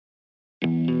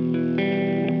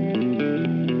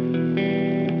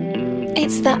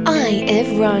It's the Eye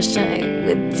of Rah Show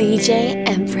with DJ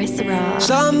Empress Rah.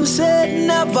 Some said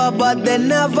never, but they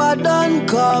never done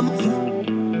come.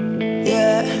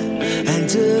 Yeah, and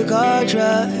took our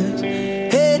trust.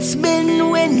 It's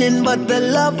been winning, but the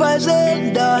lovers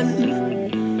ain't done.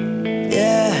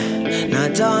 Yeah,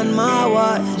 not on my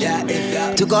watch.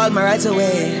 Yeah, took all my rights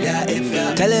away.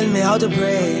 Yeah, telling me how to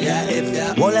pray.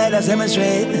 Yeah, won't let us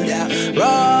demonstrate. Yeah,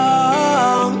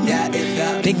 wrong. Yeah,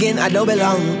 thinking I don't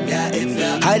belong. Yeah,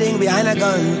 hiding behind a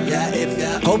gun.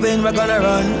 Yeah, hoping we're gonna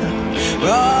run.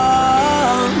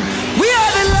 Wrong. We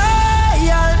are the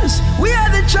lions. We are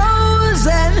the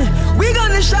chosen. We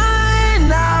gonna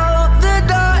shine out the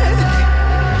dark.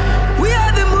 We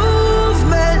are the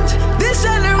movement. This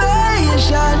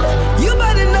generation. You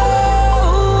better know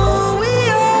who we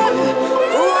are.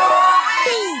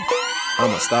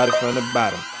 I'ma start it from the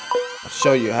bottom. I'll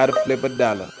show you how to flip a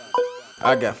dollar.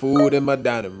 I got food in my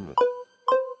dining room.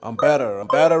 I'm better.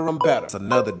 It's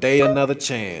another day, another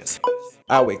chance.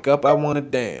 I wake up, I wanna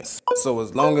dance. So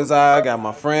as long as I got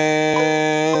my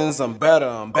friends, I'm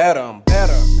better.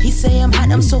 He say I'm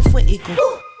hot, I'm so critical.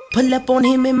 Pull up on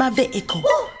him in my vehicle.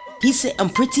 He said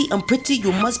I'm pretty,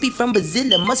 you must be from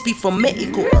Brazil, must be from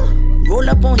Mexico. Roll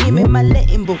up on him in my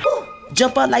Latin book.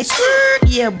 Jump out like skirt,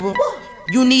 yeah bro.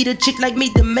 You need a chick like me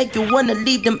to make you wanna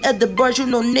leave them other birds, you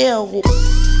know nail.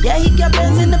 Yeah, he got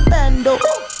bands in the bando.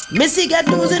 Missy got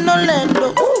dudes in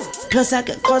Orlando. Plus I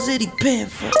got cause it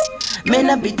painful.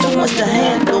 Man, I be too much to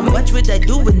handle. Watch what I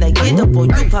do when I get up on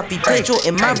you. Poppy Pedro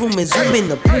in my room and zoom in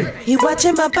the pool. He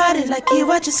watching my body like he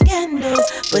watching Scandal.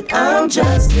 But I'm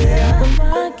just here for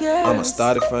my girl. I'ma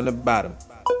start it from the bottom.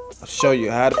 I'll show you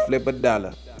how to flip a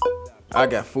dollar. I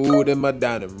got food in my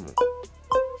dining room.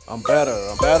 I'm better.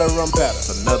 It's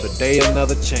another day,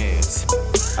 another chance.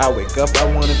 I wake up, I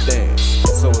wanna dance.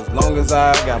 So as long as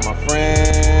I got my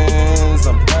friends,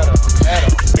 I'm better.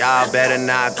 Y'all better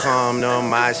not come to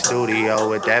my studio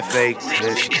with that fake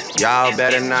shit. Y'all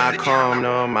better not come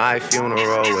to my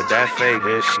funeral with that fake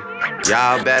shit.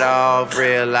 Y'all better off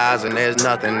realizing there's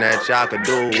nothing that y'all could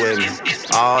do with me.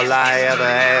 All I ever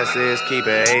ask is keep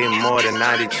it 8 more than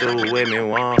 92 with me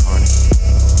 100.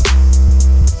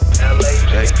 LA,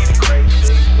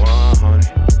 100.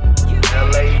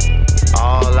 LA,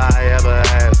 all I ever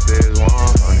ask is 100.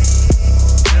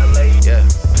 LA, yeah.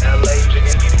 LA,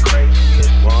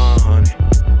 100.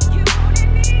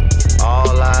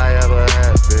 All I ever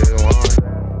ask is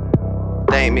 100.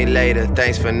 Thank me later,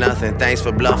 thanks for nothing, thanks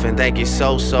for bluffing. Thank you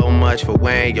so much for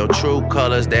wearing your true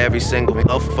colors to every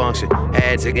single function.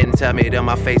 Had to get and tell me to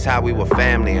my face how we were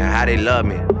family and how they love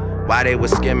me. Why they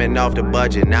was skimming off the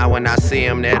budget. Now when I see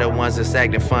them, they're the ones that's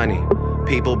acting funny.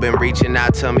 People been reaching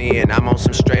out to me and I'm on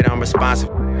some straight unresponsive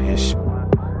ish.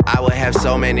 I would have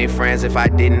so many friends if I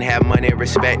didn't have money,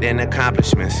 respect, and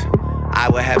accomplishments. I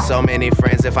would have so many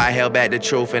friends if I held back the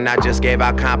truth and I just gave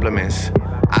out compliments.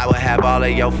 I would have all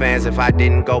of your fans if I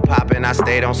didn't go poppin', I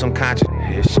stayed on some conscious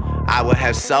ish. I would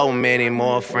have so many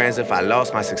more friends if I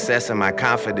lost my success and my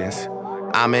confidence.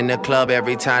 I'm in the club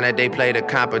every time that they play the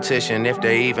competition. If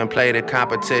they even play the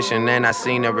competition, then I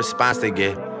seen the response they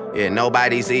get. Yeah,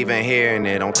 nobody's even hearing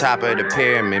it. On top of the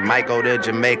pyramid, might go to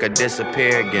Jamaica,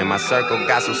 disappear again. My circle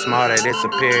got so smart that it's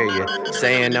superior.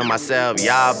 Saying to myself,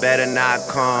 y'all better not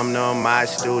come to my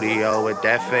studio with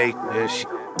that fake shit.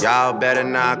 Y'all better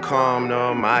not come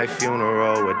to my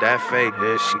funeral with that fake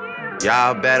shit.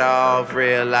 Y'all better off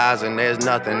realizing there's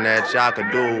nothing that y'all could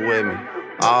do with me.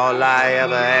 All I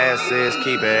ever ask is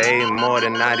keep it 8 more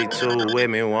than 92 with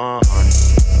me 100.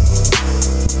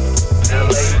 LA,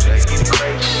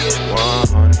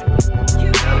 100.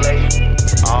 LA,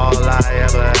 all I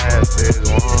ever ask is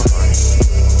 100.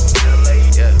 LA,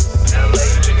 yeah. LA,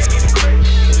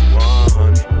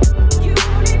 100.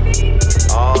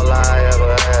 All I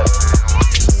ever ask is 100.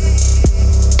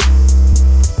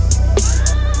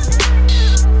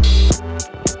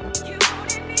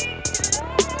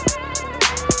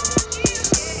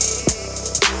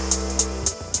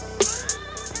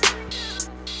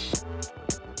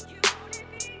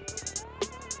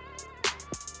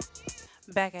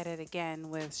 Back at it again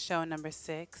with show number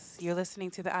 6. You're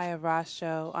listening to the Eye of Rah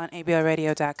Show on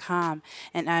ablradio.com,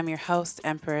 and I'm your host,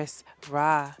 Empress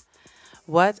Rah.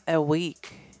 What a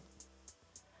week.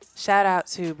 Shout out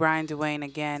to Brian Duane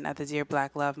again of the Dear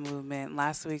Black Love Movement.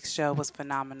 Last week's show was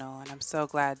phenomenal, and I'm so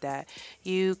glad that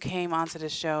you came onto the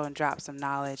show and dropped some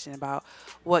knowledge and about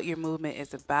what your movement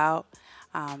is about,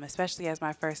 especially as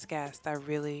my first guest. I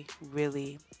really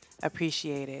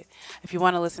appreciate it. If you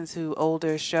want to listen to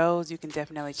older shows, you can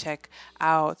definitely check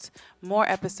out more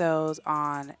episodes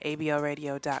on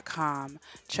ablradio.com,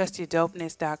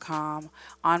 trustyourdopeness.com,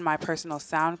 on my personal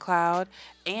SoundCloud,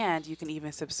 and you can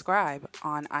even subscribe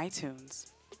on iTunes.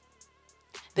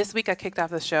 This week I kicked off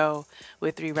the show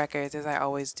with 3 records, as I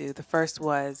always do. The first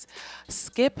was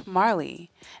Skip Marley,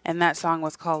 and that song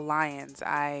was called Lions.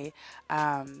 I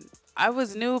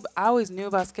always knew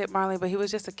about Skip Marley, but he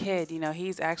was just a kid. You know,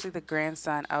 he's actually the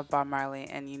grandson of Bob Marley,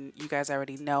 and you guys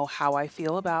already know how I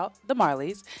feel about the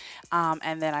Marleys.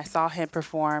 And then I saw him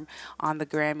perform on the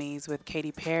Grammys with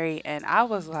Katy Perry, and I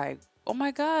was like, oh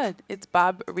my God, it's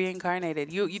Bob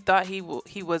reincarnated. You thought he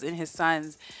was in his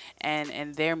sons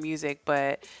and their music,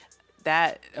 but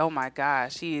that, oh my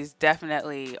gosh, he is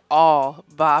definitely all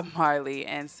Bob Marley.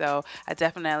 And so I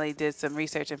definitely did some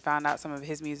research and found out some of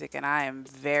his music, and I am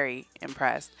very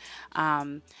impressed.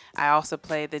 I also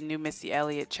played the new Missy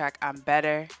Elliott track, I'm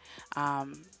Better.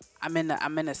 I'm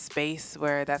in a space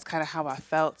where that's kind of how I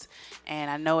felt,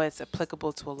 and I know it's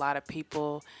applicable to a lot of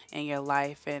people in your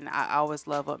life, and I always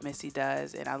love what Missy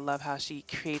does, and I love how she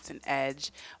creates an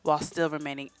edge while still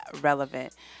remaining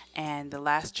relevant. And the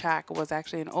last track was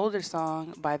actually an older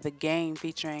song by The Game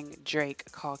featuring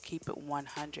Drake called Keep It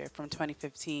 100 from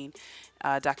 2015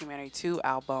 Documentary 2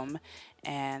 album.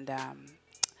 And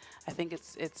I think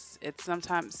it's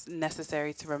sometimes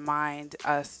necessary to remind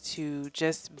us to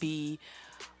just be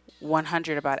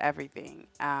 100 about everything.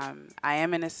 I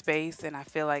am in a space, and I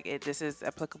feel like this is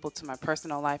applicable to my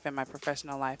personal life and my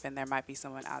professional life, and there might be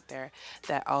someone out there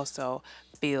that also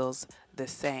feels the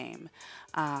same.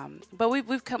 But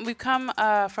we've come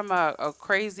from a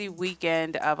crazy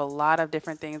weekend of a lot of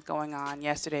different things going on.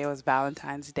 Yesterday was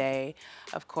Valentine's Day.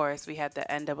 Of course, we had the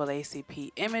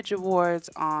NAACP Image Awards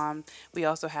on. We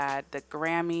also had the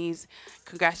Grammys.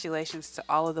 Congratulations to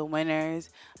all of the winners.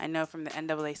 I know from the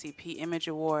NAACP Image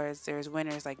Awards, there's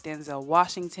winners like Denzel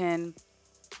Washington,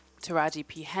 Taraji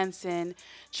P. Henson,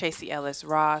 Tracee Ellis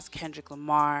Ross, Kendrick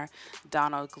Lamar,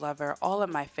 Donald Glover, all of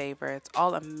my favorites,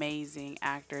 all amazing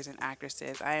actors and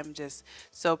actresses. I am just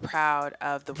so proud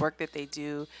of the work that they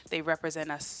do. They represent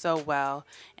us so well,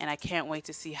 and I can't wait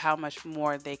to see how much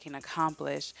more they can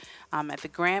accomplish. At the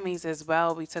Grammys as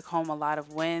well, we took home a lot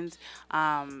of wins.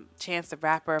 Chance the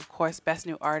Rapper, of course, Best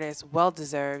New Artist,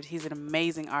 well-deserved. He's an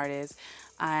amazing artist.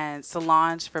 And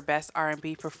Solange for Best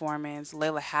R&B Performance,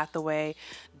 Layla Hathaway,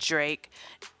 Drake,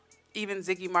 even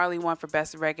Ziggy Marley won for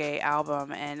Best Reggae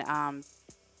Album. And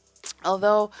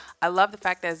although I love the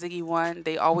fact that Ziggy won,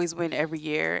 they always win every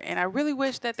year. And I really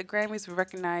wish that the Grammys would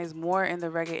recognize more in the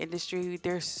reggae industry.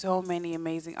 There's so many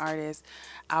amazing artists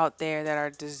out there that are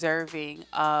deserving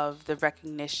of the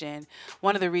recognition.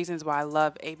 One of the reasons why I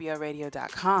love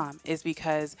ablradio.com is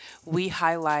because we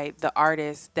highlight the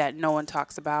artists that no one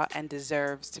talks about and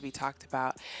deserves to be talked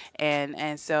about.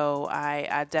 And so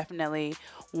I definitely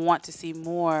want to see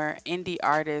more indie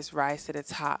artists rise to the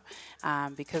top,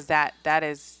 because that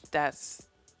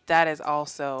is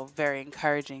also very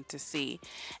encouraging to see.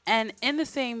 And in the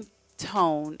same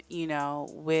tone, you know,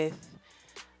 with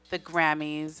the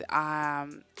Grammys,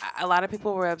 a lot of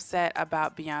people were upset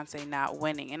about Beyonce not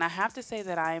winning, and I have to say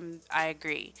that I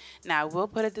agree. Now, I will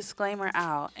put a disclaimer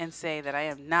out and say that I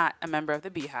am not a member of the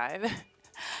Beehive.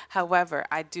 However,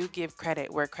 I do give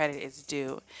credit where credit is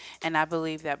due, and I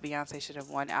believe that Beyonce should have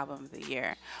won Album of the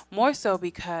Year. More so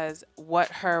because what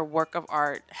her work of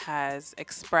art has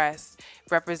expressed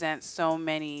represents so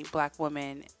many Black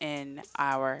women in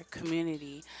our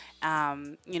community.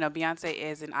 You know, Beyonce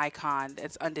is an icon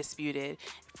that's undisputed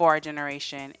for our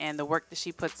generation, and the work that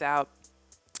she puts out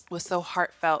was so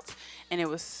heartfelt, and it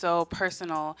was so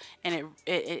personal, and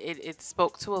it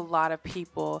spoke to a lot of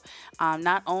people.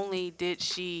 Not only did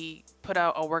she put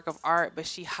out a work of art, but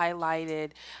she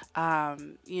highlighted,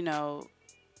 you know,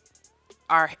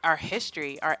 our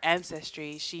history, our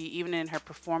ancestry. She, even in her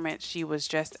performance, she was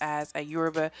dressed as a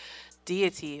Yoruba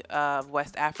deity of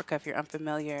West Africa, if you're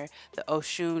unfamiliar, the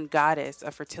Oshun goddess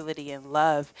of fertility and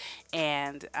love,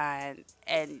 and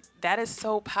that is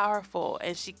so powerful.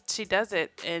 And she does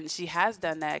it, and she has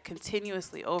done that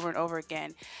continuously over and over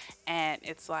again. And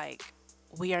it's like,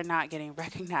 we are not getting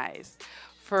recognized.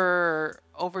 For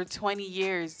over 20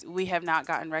 years, we have not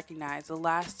gotten recognized. The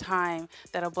last time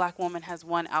that a Black woman has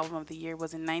won Album of the Year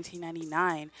was in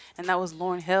 1999, and that was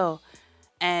Lauryn Hill.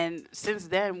 And since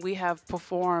then, we have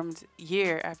performed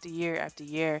year after year after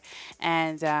year.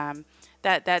 And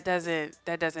that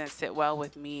doesn't sit well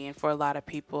with me, and for a lot of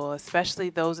people, especially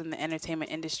those in the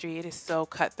entertainment industry. It is so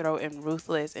cutthroat and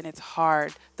ruthless, and it's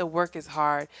hard. The work is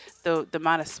hard. The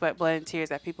amount of sweat, blood, and tears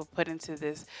that people put into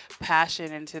this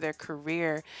passion, into their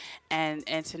career, and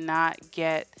to not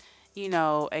get, you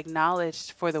know,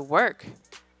 acknowledged for the work.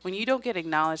 When you don't get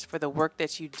acknowledged for the work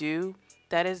that you do,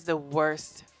 that is the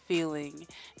worst feeling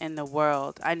in the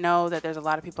world. I know that there's a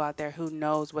lot of people out there who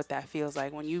knows what that feels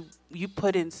like when you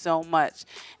put in so much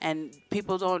and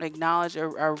people don't acknowledge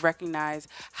or recognize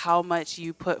how much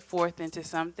you put forth into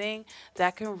something.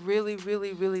 That can really,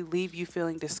 really, really leave you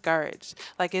feeling discouraged.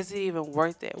 Like, is it even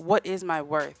worth it? What is my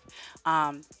worth?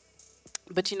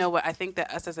 But you know what? I think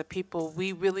that us as a people,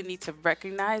 we really need to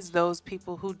recognize those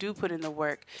people who do put in the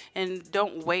work and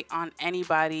don't wait on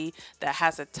anybody that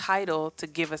has a title to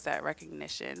give us that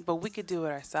recognition. But we could do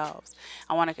it ourselves.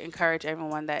 I want to encourage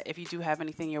everyone that if you do have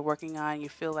anything you're working on, you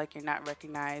feel like you're not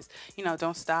recognized, you know,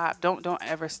 don't stop. Don't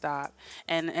ever stop.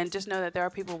 And just know that there are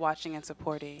people watching and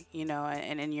supporting, you know,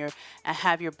 and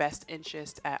have your best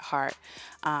interest at heart.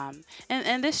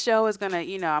 And this show is going to,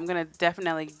 you know, I'm going to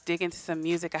definitely dig into some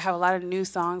music. I have a lot of new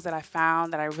songs that I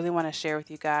found that I really want to share with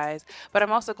you guys, but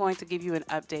I'm also going to give you an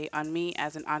update on me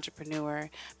as an entrepreneur,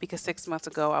 because 6 months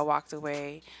ago I walked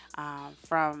away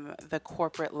from the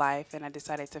corporate life and I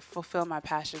decided to fulfill my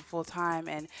passion full time,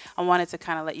 and I wanted to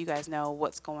kind of let you guys know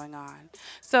what's going on.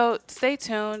 So stay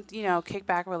tuned, you know, kick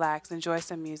back, relax, enjoy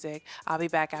some music. I'll be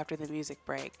back after the music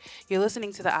break. You're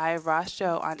listening to the Eye of Rah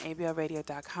Show on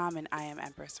ablradio.com, and I am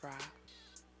Empress Rah.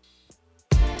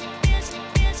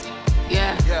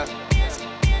 Yeah.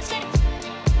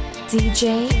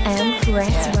 DJ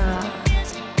Empress Rah.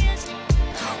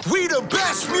 We the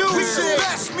best music.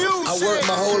 I worked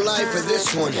my whole life for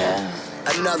this one.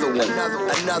 Another one.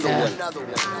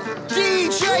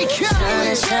 DJ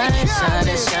Khaled.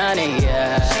 Shining,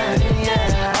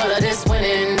 yeah. All of this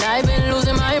winning, I've been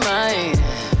losing my mind.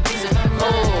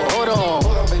 Oh, hold on.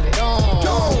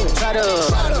 Don't try to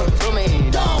slow me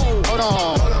down. Hold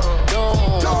on.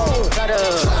 Don't try to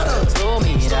slow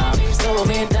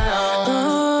me down.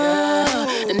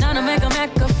 And now to make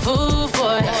a fool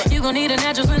for it. You gon' need a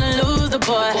natural when to lose the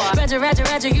boy.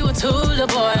 Ratchet, you a tool, the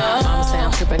boy. Mama say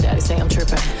I'm trippin', daddy say I'm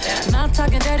trippin'. Mouth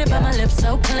talking dirty, but my lips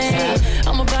so clean.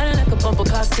 I'ma bite it like a bumper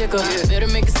car sticker. Better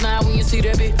make it smile when you see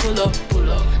that bitch pull up.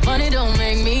 Money don't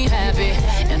make me happy,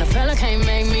 and a fella can't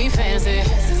make me fancy.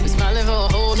 We smiling for a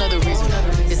whole nother reason.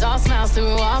 It's all smiles through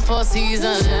all 4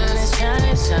 seasons.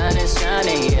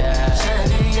 Shining,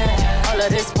 yeah. All of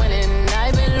this winning,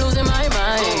 I've been losing my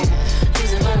mind.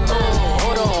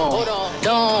 Hold on.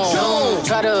 Don't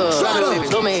try to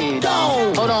slow me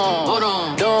down. Hold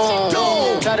on.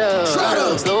 Don't try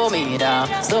to slow me down.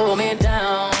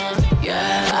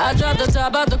 Yeah. I dropped the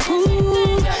top out the coupe.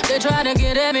 They try to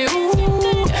get at me. Ooh.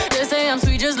 They say I'm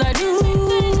sweet just like you.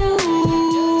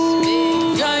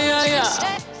 Yeah.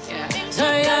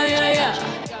 Say yeah.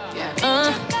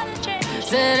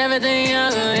 Said everything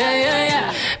young.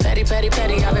 Yeah.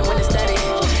 Petty. I've been winning steady.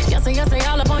 Yes,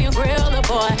 all up on your grill, the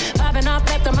boy. Popping off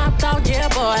back to my thought, yeah,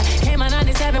 boy. Came out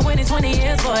 97, winning 20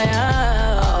 years, boy.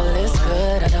 All is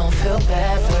good, I don't feel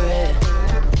bad for it.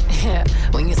 Yeah,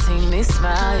 when you see me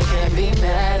smile, you can't be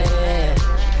mad at it.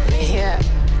 Yeah,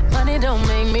 money don't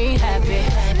make me happy,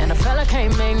 and a fella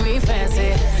can't make me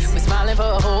fancy. We smiling for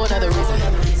a whole nother reason.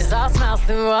 It's all smiles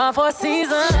through all 4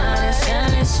 seasons.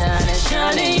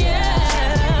 Shining,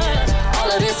 yeah. All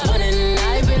of this winning,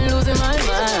 I've been losing my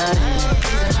mind.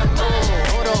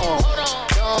 Hold on,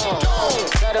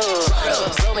 don't try to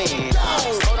slow me down.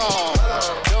 Hold on,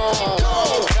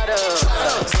 don't try to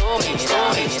slow me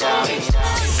down.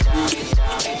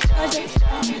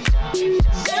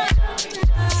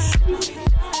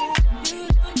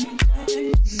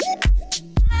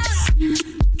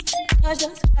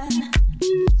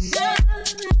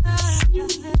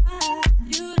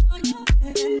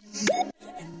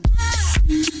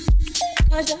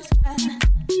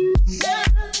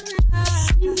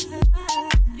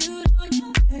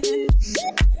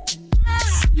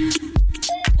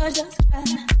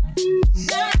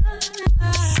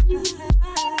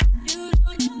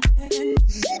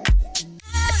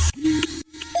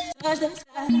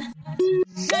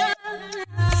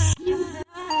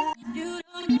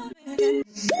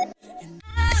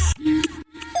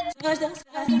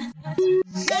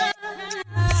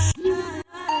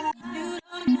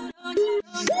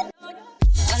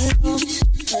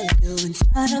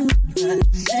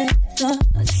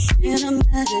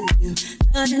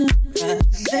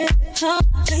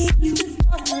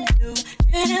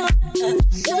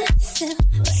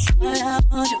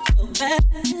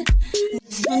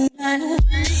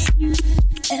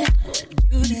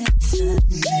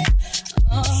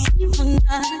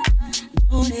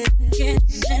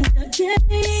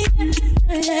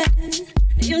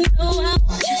 You know I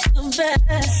want you so bad,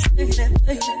 baby,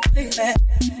 baby, baby.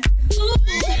 Ooh,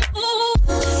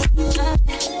 ooh, I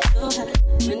get so high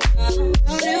when I'm around you, baby.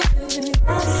 You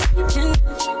know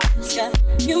the sky,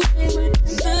 you make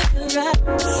my temperature rise.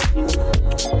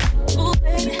 Ooh,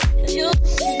 baby, you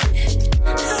make me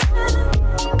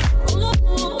high. Ooh,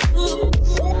 ooh.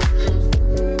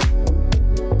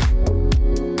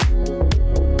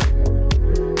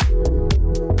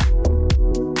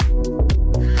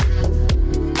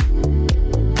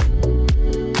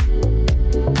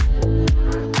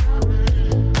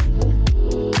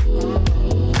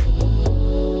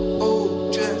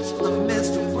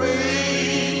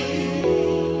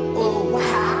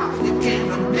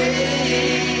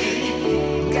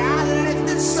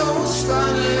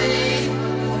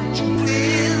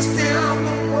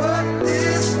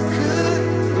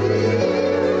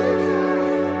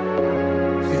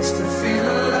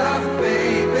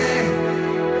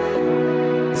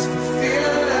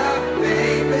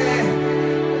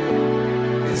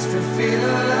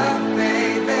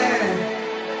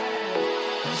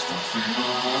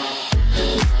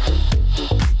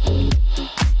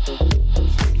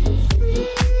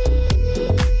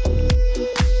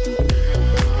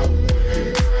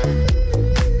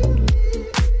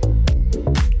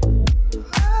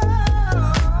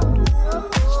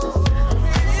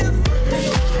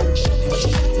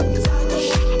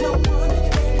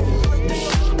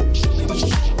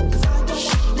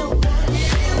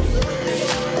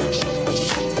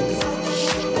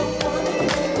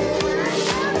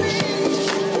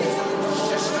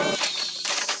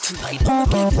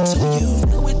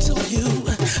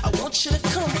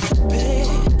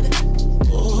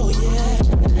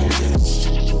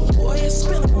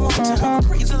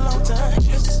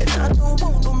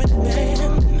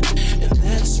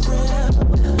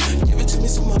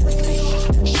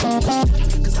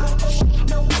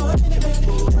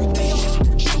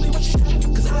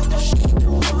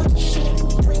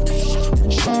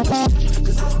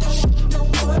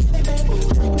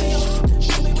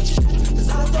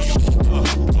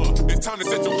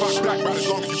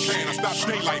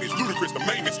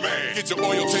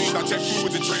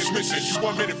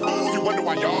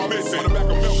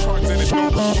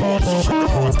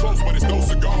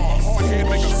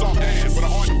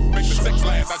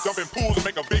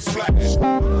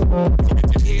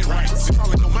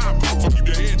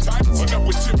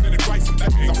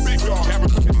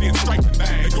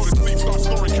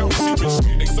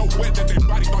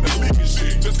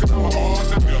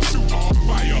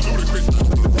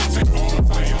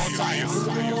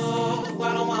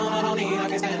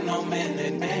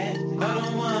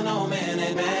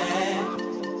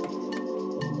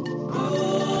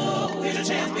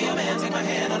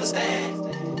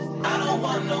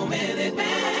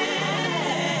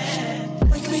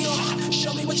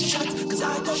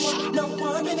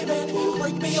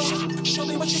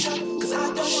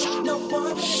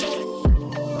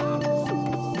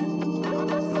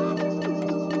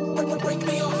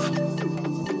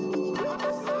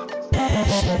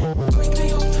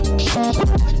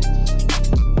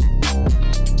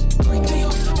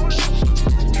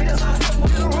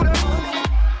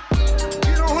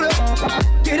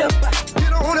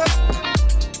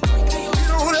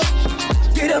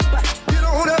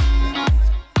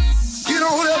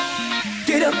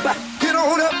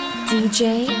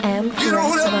 DJ Empress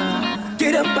Rah.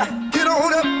 Get up, get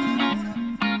on up,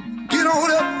 get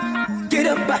on up, get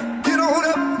up, get on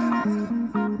up,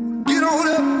 get on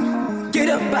up, get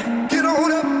up, get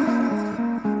on up,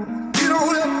 get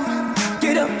on up,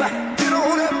 get up, get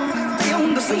on up. Stay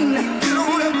on the scene, get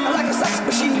on up, like a sex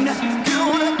machine. Get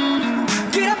on up,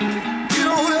 get up, get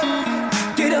on up,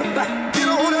 get up, get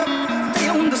on up. Stay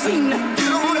on the scene,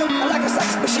 get on up, like a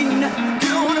sex machine.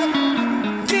 Get on up,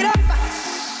 get up.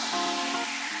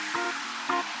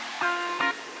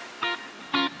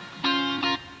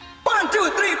 1, 2,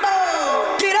 3, 4.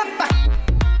 Get up.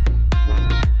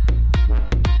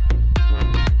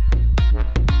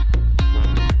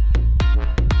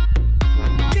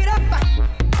 Get up.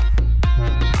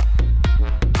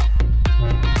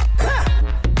 Huh.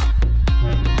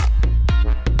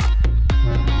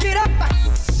 Get up.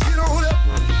 Get on up.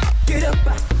 Get up.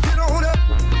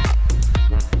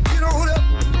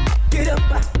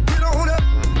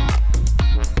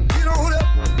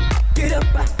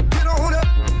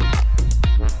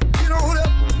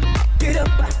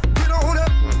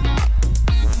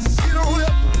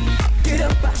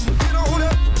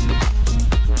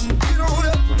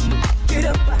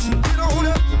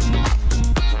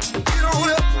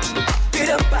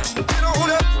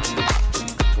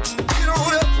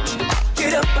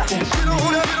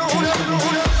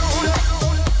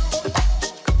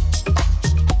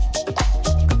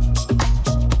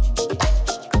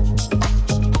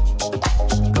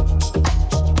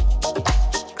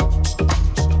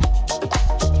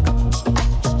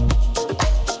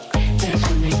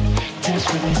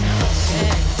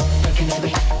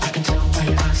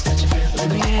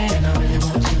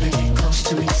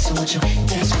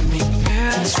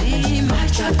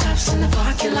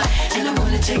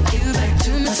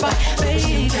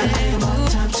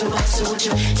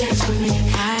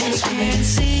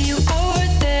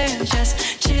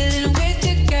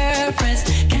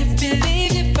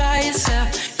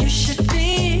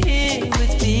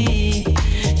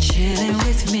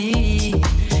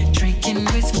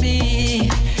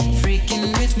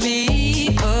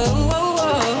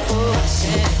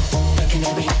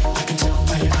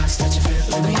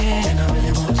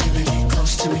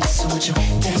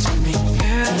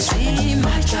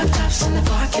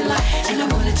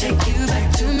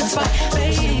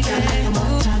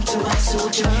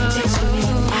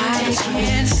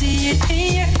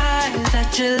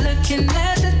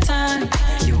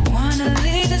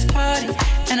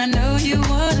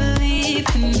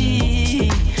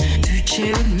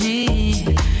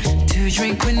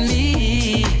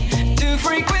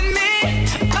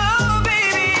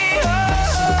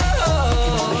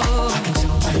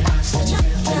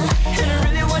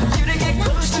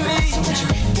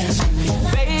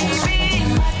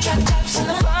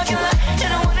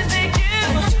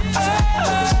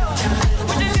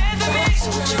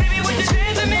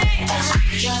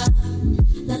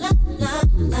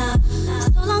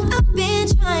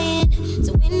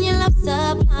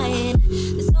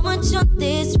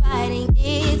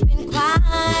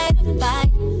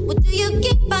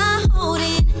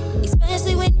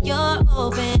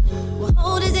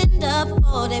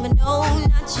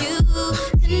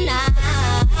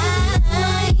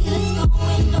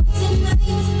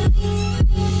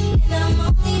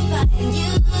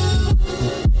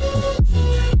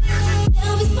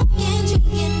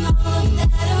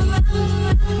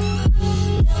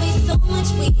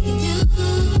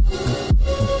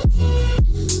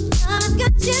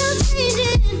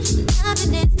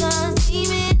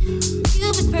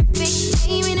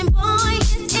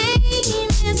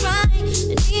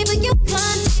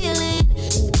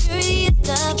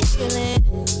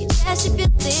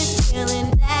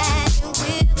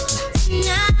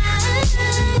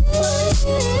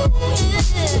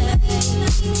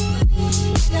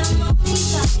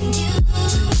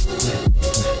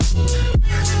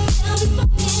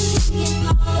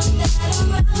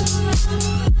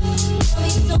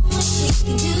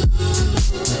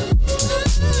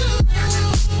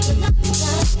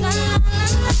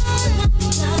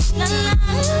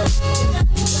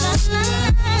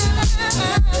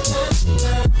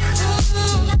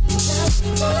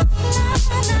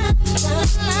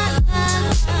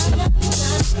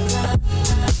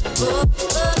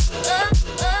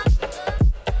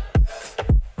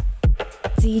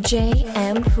 DJ Eye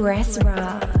of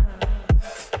Rah.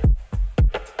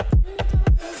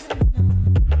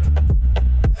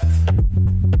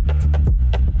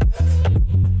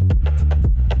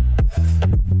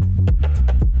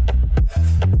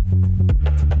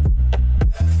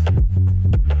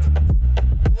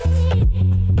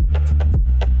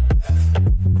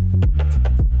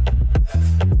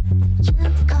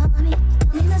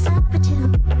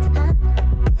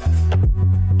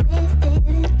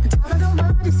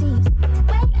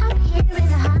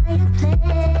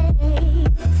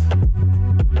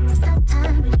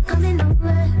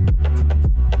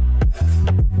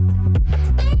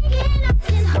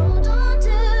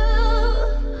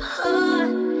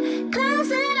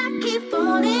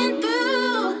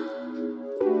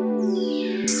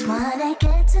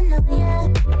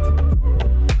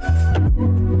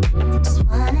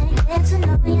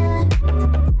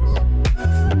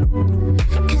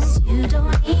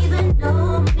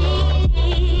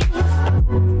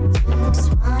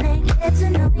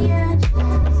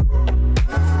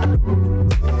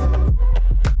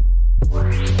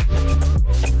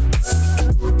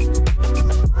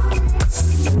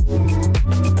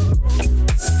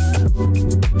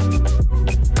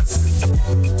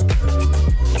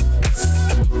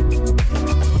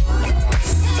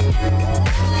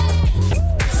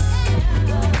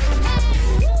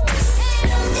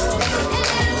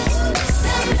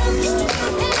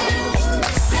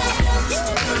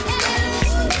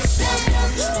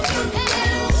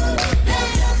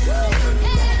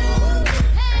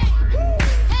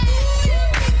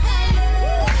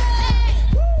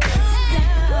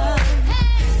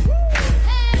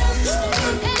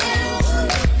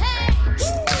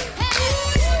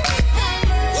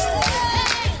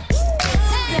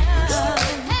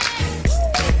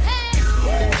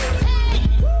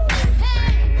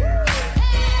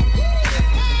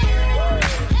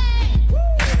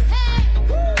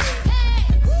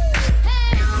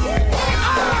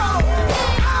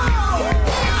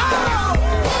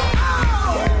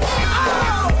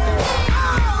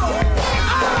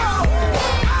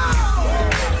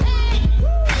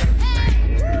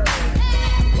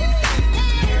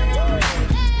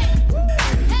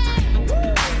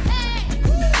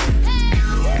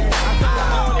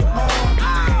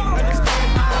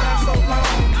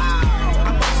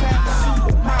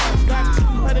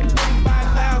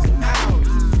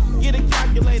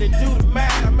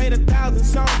 1,000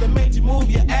 songs that made you move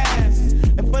your ass.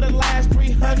 And for the last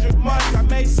 300 months, I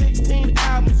made 16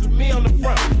 albums with me on the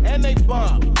front, and they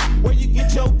bump. Where you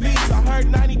get your beats? I heard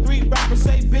 93 rappers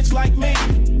say bitch like me.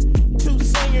 2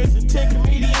 singers and 10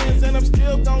 comedians, and I'm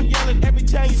still gon' yell it every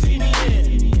time you see me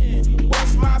in.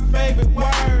 What's my favorite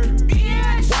word?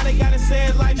 Why they gotta say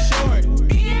it like short?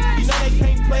 You know they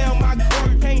can't play on my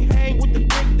court, can't hang with the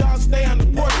big dogs, stay on the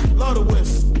porch. Blow the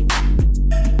whistle.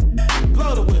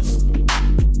 Blow the whistle.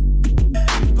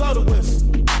 Blow the whistle.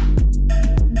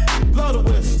 Blow the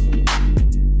whistle.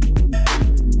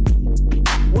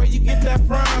 Where you get that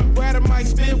from? Grab a mic,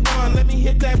 spit one. Let me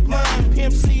hit that blunt.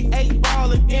 Pimp C, 8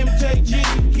 Ball, and MJG.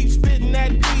 Keep spitting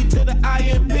that P to the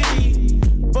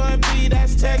IMP. Bun B,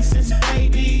 that's Texas,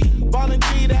 baby. Ballin'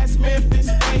 G, that's Memphis,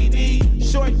 baby.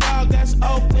 Short dog, that's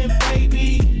Oakland,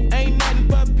 baby. Ain't nothing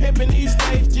but pimpin' these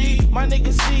days, G. My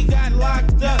nigga C got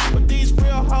locked up, but these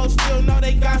real hoes still know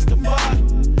they got to fuck.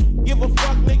 Give a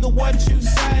fuck, nigga, what you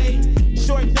say.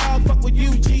 Short dog, fuck with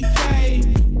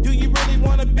UGK. Do you really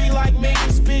wanna be like me?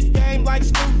 Spit game like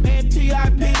Snoop and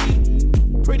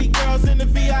T.I.P. Pretty girls in the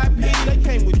VIP, they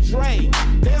came with Dre.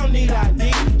 They don't need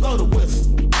ID. Blow the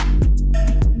whistle.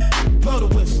 Blow the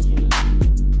whistle.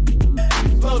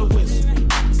 Blow the whistle.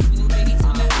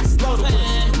 Blow the whistle.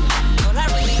 All I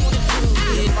really wanna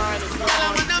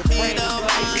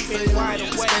do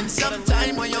is spend some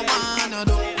time when you wanna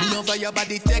do. Me over your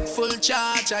body, take full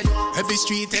charge of you. Every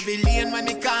street, every lane, when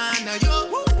the corner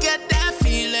you get that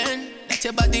feeling that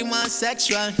your body wants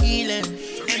sexual healing.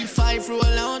 M5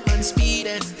 roll out and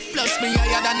speeding. Plus me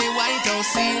higher than the White House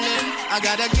ceiling. I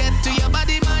gotta get to your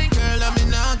body, my girl, I'm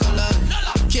in a color.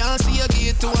 Can't see you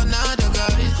get to another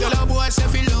girl. Your love boy say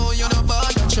feel low, you know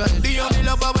about the try. The only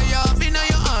love where you have in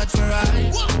your heart for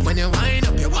right. When you wind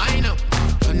up, you wind up.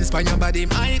 Inspire your body,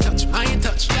 my touch, my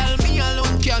touch. Tell me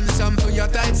alone can sample your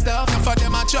tight stuff. Now for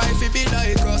them I try to be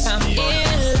like us. I'm in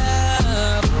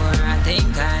love, or I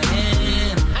think I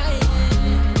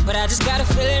am. But I just gotta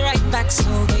feel it right back. So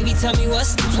baby, tell me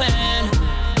what's the plan.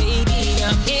 Baby,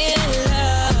 I'm in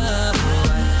love,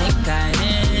 or I think I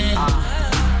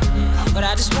am. But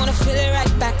I just wanna feel it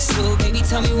right back. So baby,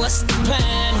 tell me what's the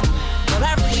plan. All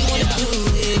I really wanna do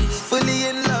is fully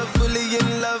in love,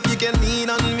 you can lean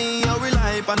on me or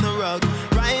rely on the rug.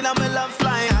 Ride on my love,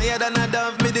 fly higher than a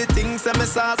dove. Me the things that me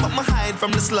sauce, but me hide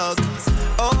from the slug.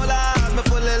 Oh Lord, me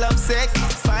full of love sick.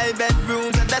 5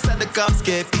 bedrooms and that's at the cops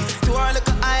skip. To our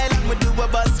little island, we do a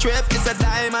bus trip. It's a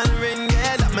diamond ring,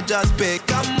 yeah, that me just pick.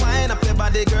 Come wind up your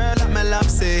body, girl, that me love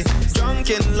say. Drunk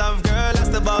in love, girl, that's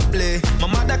the bubbly. My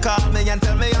mother called me and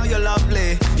tell me how you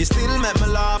lovely. You still make me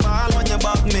laugh all when you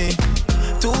bug me.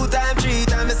 2 times, 3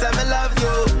 times, me say me love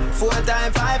you. 4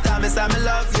 times, 5 times, me say me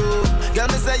love you. Girl,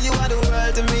 me say you are the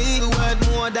world to me. Worth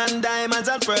more than diamonds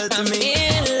and pearl to me.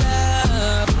 I'm in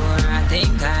love, or I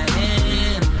think I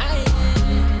am.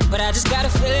 But I just gotta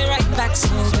feel it right back. So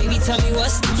baby, tell me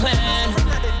what's the plan.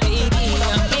 Baby,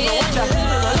 I'm in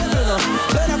love.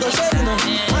 But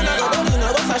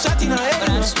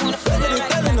I just wanna feel it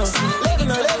right back.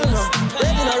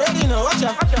 Watch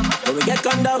out. When we get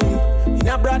gunned down in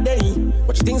a broad day,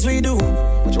 watch the things we do,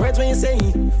 watch your words when you say.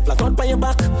 Flat out by your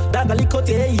back, dog a lick out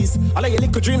your haze. All of your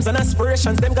little dreams and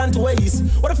aspirations, them gone to waste.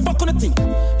 What the fuck gonna think?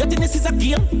 You think this is a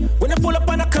game? When you fall up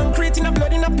on a concrete in a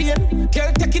blood in a pain.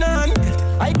 Girl taking a hand,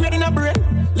 high grade in a brain.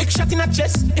 Lick shot in a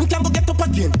chest, him can't go get up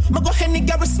again. Ma go Henny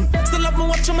Garrison, still have me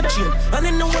watching my chain. And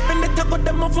then no weapon that I got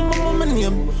them off of my mama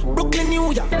name. Brooklyn,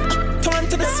 New York, turn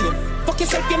to the same. Fuck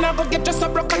yourself, you never get just a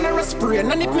broke and a spray.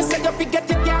 And if me say you forget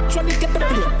it, you actually get the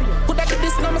plane. Could I do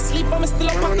this now, me sleep, but me still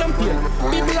up on campaign.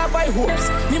 People have high hopes,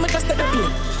 me just at the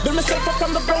plane. Build myself up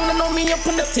from the ground and know me up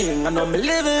on the thing. I know me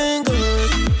living good.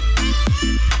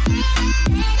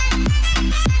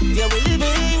 Yeah, we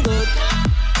living good.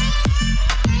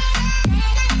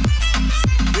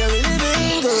 Yeah, we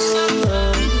living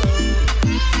good.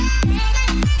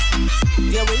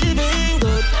 Yeah, we living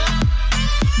good.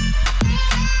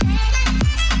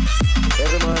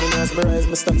 Every morning as me rise,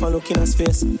 me stop and look in his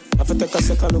face. I have to take a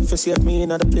second look to see me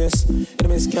in other place.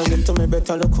 Enemies can't get to me,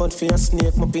 better look out for your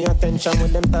snake. Me pay attention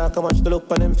when them talk, I watch the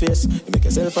look on them face. You make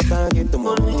yourself a target, the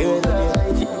money get away.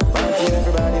 Party,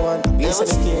 everybody want a piece of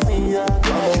the cake.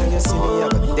 Mama, when you see me, I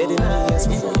got dead in the ears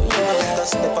before you ever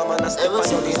step on man, step on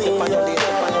your day, step on your day,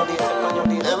 step on your day, step on your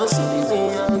day. Never see me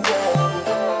again,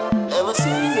 never see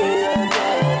me again.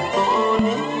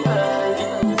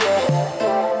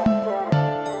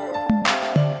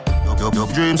 Your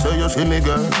dreams say you see me,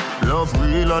 girl. Love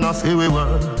real and I feel we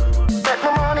work.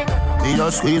 Be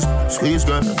a squeeze, squeeze,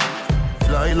 girl.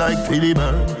 Fly like Philly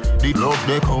bird. The love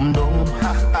they come down.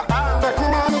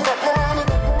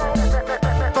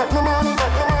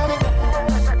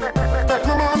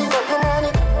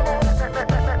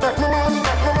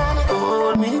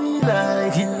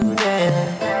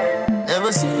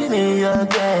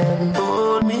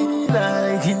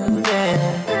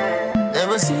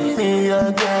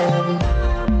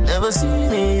 Never see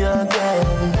me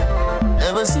again.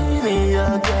 Never see me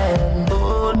again.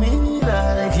 Hold me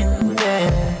like you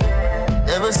can.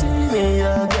 Never see me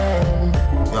again.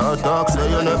 Your dog say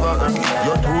you never earn.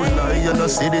 You too lie, you no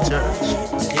see the church.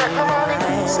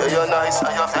 Say you're nice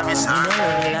and you're very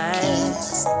certain.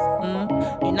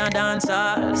 In a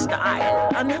dancehall style,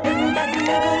 and everybody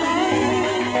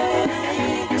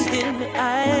still be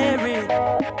irate.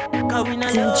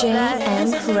 DJ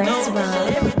Empress Rah.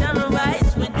 Every time I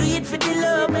rise, we do it for the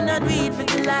love and I do it for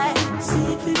the lights. Do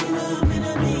it for the love and I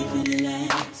do it for the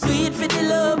lights. Do it for the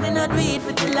love and I do it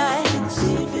for the lights. Do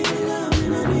it for the love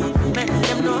and I do it for the lights. Make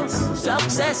them know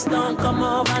success don't come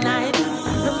overnight.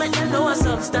 No make them know a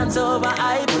substance over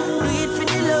hype. Do it for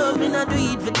the love and I do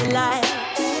it for the lights.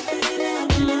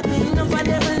 No for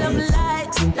them love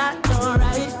lights, that's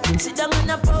alright. Sit down on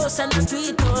a post and a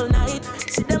tweet all night.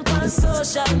 See them on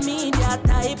social media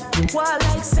type. While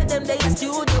like say them they a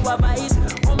studio advice.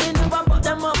 Oh me never put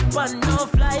them up on no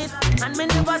flight. And me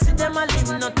never see them a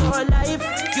live no tour life.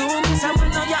 You miss a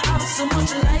man now you have so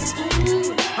much likes.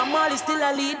 I'm always still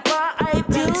a lead by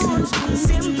iTunes.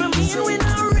 Simple mean we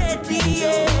not ready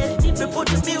yet. If we put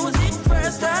the music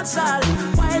first, that's all.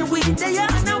 While we they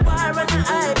on a bar and a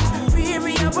hype.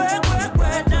 We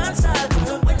work, dance all.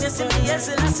 When you see me, yes,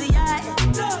 I see I.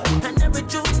 And every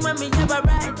tune when me never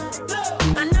write.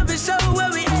 And every show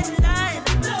where we headline.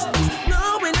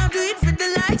 No, we not do it for the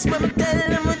likes, but we tell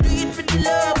them we do it for the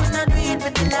love. We not do it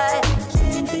for the likes.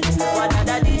 What da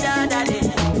da da da da.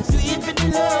 Do it for the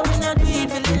love, we not do it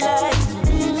for the likes.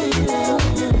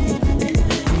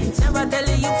 Never tell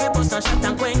you if you bust a shot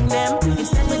and quench them.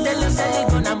 Instead we tell you sell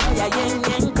it on a boy a yen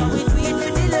yen. Cause we do it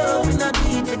for the love, we not do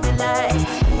it for the likes.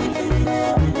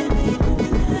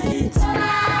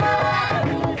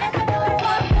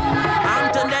 And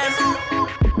to them,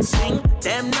 sing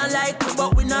them not like me, but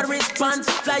we not respond.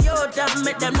 Fly out and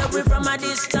make them know we from a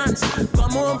distance.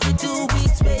 Come home for 2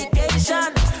 weeks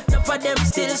vacation. Enough of them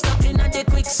still stuck in the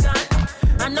quicksand.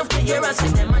 Enough to hear us say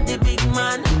them are the big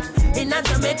man. In a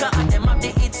Jamaica and them have the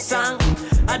hit song.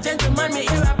 A gentleman me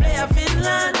hear a play a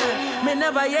Finland. Me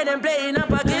never hear them playing a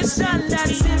Pakistan.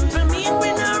 That's simple mean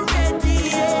we not ready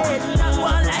yet. That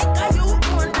one like a you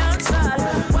on dance hall.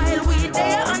 While we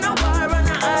there on a war and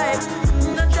a hype.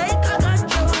 No take a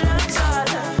control dance hall.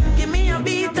 Give me a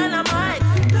beat and a mic.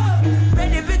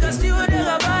 Ready for the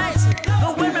studio voice.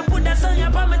 But when me put that song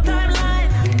up on my timeline.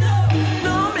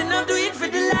 No, me not do it for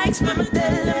the likes. But me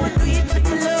tell them we do it for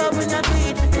the love. We not do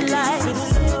it for the likes.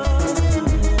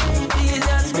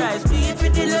 Jesus Christ, do it for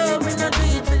the love. We not do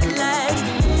it for the likes.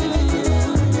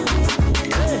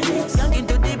 Sing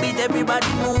into the beat, everybody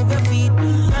move your feet.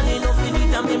 Girl, you know fit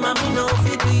it and me mommy know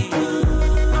fit it.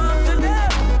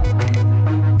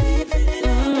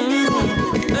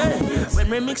 When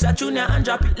we mix a tune and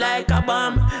drop it like a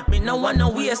bomb. Me no wanna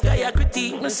waste guy a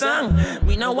critique my song.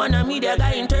 Me no wanna media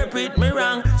guy interpret me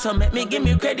wrong. So make me give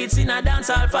me credits in a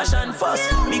dancehall fashion first.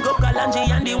 Big up Kalanji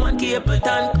and the one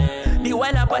Capleton. The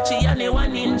Wild Apache and the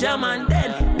one Ninja Man.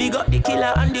 Then big up the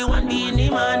Killer and the one Beanie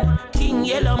Man. King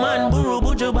Yellow Man, Buru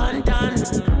Buju Bantan.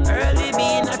 Early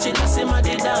being a chin see my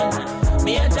dan.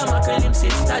 Me and Jama call him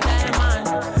Sister Diamond.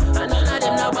 And none of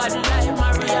them nobody like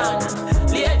Marianne.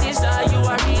 Ladies, you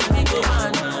are real big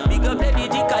man. Big up Lady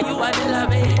Dika, you are the La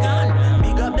Vegan.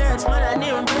 Big up Dirts, man, and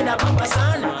even Brother Papa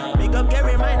San. Big up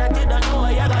Gary Mine, and you don't know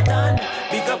what you got done.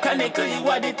 Big up Kaneko, you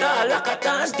are the tall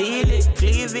Lakatan. Steal it,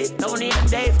 cleave it, Tony and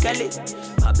Dave Kelly.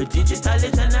 Happy digital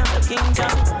it and I'm the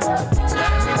kingdom.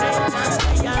 Starry Rain, and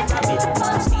Stay and Rabbit.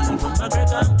 Steve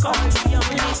McGregor, Carly, and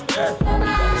Winnie. Big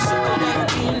up Sugar, and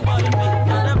King Bobby.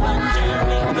 And a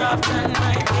Banjer, Graft and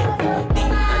Mikey.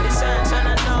 Deep and the sunshine,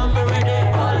 and now I'm ready.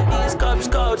 All of these Cub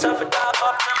Scouts have a dark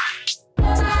up.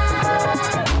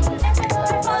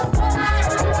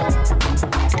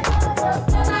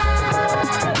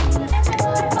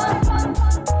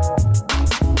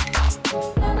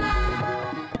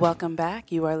 Welcome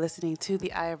back. You are listening to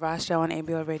the Eye of Rah Show on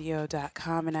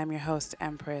ablradio.com, and I'm your host,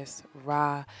 Empress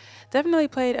Rah. Definitely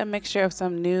played a mixture of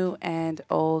some new and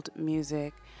old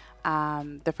music.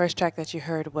 The first track that you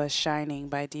heard was Shining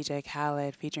by DJ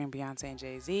Khaled featuring Beyonce and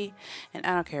Jay-Z. And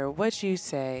I don't care what you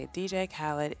say, DJ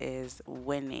Khaled is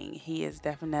winning. He is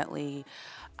definitely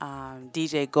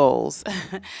DJ goals,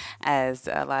 as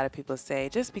a lot of people say,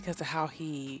 just because of how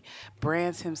he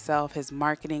brands himself, his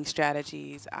marketing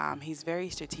strategies. He's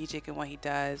very strategic in what he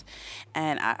does.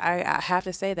 And I have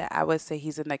to say that I would say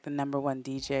he's like the number one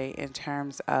DJ in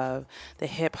terms of the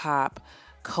hip hop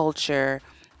culture.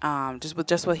 Just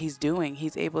with what he's doing,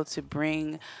 he's able to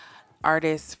bring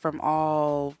artists from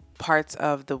all parts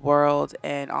of the world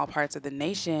and all parts of the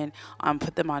nation,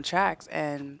 put them on tracks.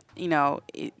 And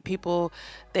people,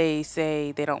 they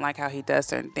say they don't like how he does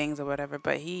certain things or whatever,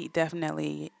 but he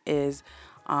definitely is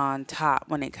on top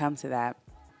when it comes to that.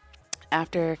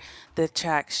 After the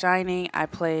track Shining, I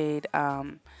played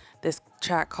this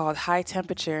track called High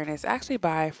Temperature, and it's actually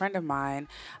by a friend of mine.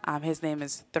 His name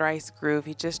is Thrice Groove.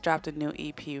 He just dropped a new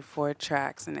EP, 4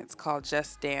 tracks, and it's called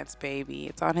Just Dance Baby.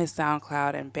 It's on his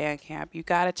SoundCloud and Bandcamp. You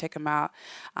gotta check him out.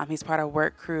 He's part of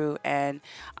Work Crew, and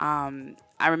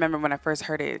I remember when I first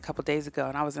heard it a couple days ago,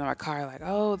 and I was in my car like,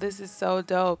 oh, this is so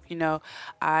dope.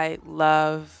 I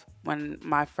love when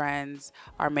my friends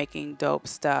are making dope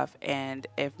stuff, and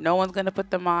if no one's gonna put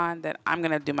them on, then I'm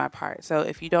gonna do my part. So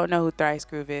if you don't know who Thrice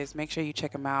Groove is, make sure you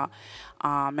check him out.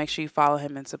 Make sure you follow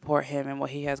him and support him and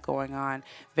what he has going on.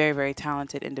 Very, very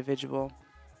talented individual.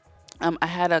 I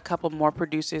had a couple more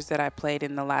producers that I played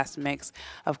in the last mix.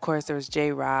 Of course, there was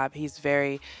J. Rob. He's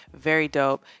very, very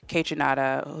dope. K.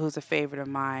 Trinata, who's a favorite of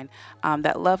mine.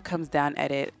 That Love Comes Down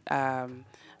edit.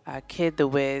 Kid the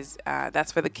Wiz.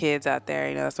 That's for the kids out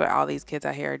there. That's what all these kids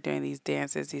out here are doing, these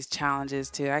dances, these challenges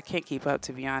too. I can't keep up,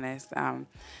 to be honest.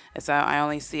 So I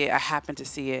only see it. I happen to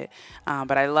see it.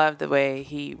 But I love the way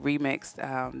he remixed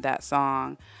that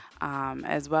song.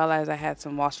 As well as I had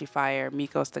some Wall Street Fire,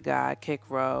 Migos the God, Kick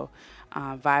Row,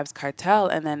 Vibes Cartel,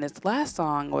 and then this last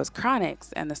song was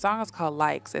Chronics, and the song is called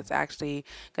Likes. It's actually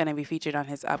going to be featured on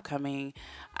his upcoming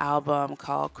album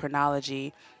called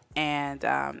Chronology. And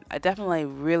I definitely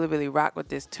really, really rock with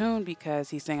this tune because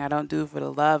he's saying, I don't do it for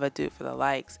the love, I do it for the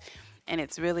likes. And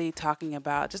it's really talking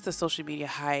about just the social media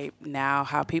hype now,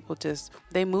 how people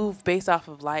they move based off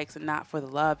of likes and not for the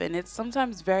love. And it's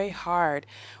sometimes very hard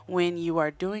when you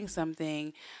are doing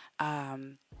something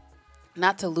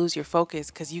not to lose your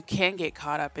focus, because you can get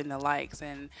caught up in the likes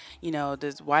and,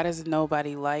 why does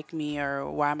nobody like me, or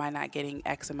why am I not getting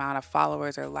X amount of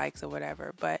followers or likes or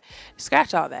whatever. But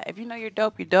scratch all that. If you know you're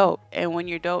dope, you're dope. And when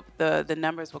you're dope, the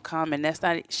numbers will come, and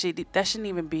that shouldn't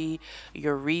even be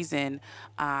your reason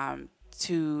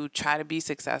to try to be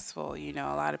successful. A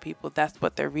lot of people, that's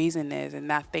what their reason is,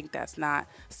 and I think that's not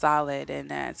solid.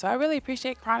 And so I really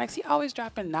appreciate Chronics. He always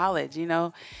dropping knowledge.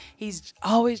 He's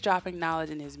always dropping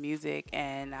knowledge in his music,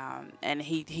 and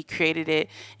he created it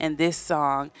in this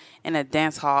song in a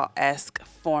dancehall-esque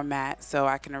format. So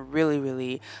I can really,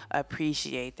 really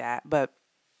appreciate that. But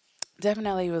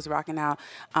definitely was rocking out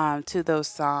to those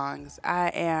songs. I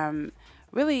am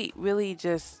really, really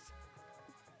just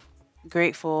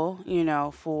grateful,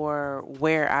 for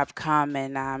where I've come,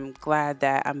 and I'm glad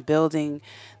that I'm building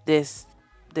this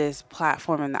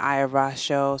platform in the Eye of Rah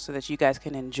Show so that you guys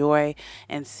can enjoy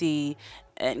and see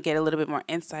and get a little bit more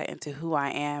insight into who I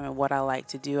am and what I like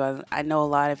to do. I know a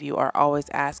lot of you are always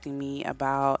asking me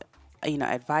about,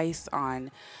 advice on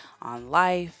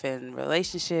life and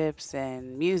relationships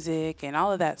and music and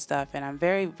all of that stuff, and I'm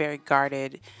very, very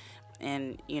guarded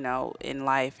in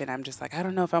life, and I'm just like, I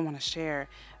don't know if I want to share.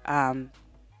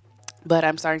 But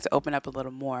I'm starting to open up a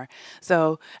little more.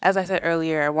 So as I said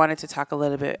earlier, I wanted to talk a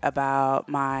little bit about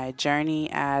my journey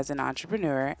as an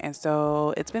entrepreneur. And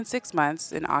so it's been 6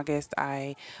 months. In August,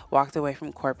 I walked away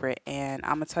from corporate, and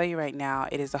I'm gonna tell you right now,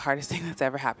 it is the hardest thing that's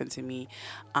ever happened to me.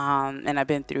 And I've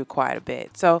been through quite a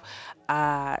bit. So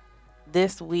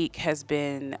this week has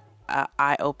been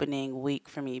eye-opening week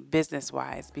for me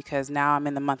business-wise, because now I'm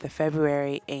in the month of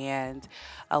February and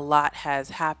a lot has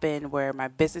happened where my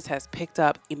business has picked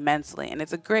up immensely, and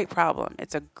it's a great problem.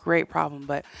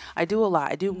 But I do a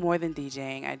lot. I do more than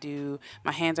DJing.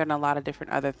 My hands are in a lot of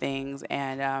different other things,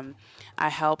 and I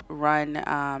help run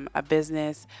a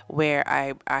business where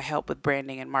I help with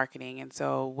branding and marketing. And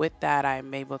so with that,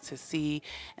 I'm able to see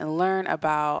and learn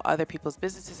about other people's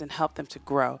businesses and help them to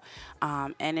grow.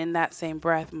 And in that same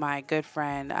breath, my good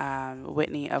friend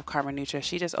Whitney of Karma Nutra,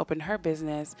 she just opened her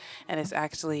business, and it's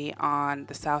actually on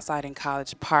the south side in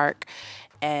College Park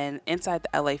and inside the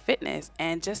LA Fitness.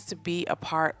 And just to be a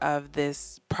part of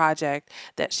this project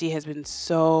that she has been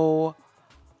she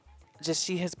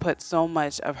has put so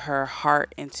much of her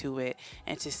heart into it,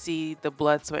 and to see the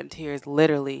blood, sweat, and tears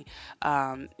literally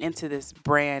into this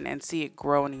brand and see it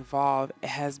grow and evolve, it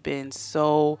has been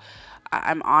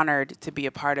I'm honored to be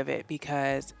a part of it,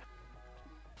 because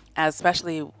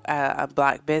especially a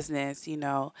black business,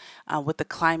 with the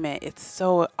climate, it's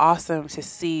so awesome to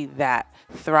see that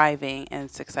thriving and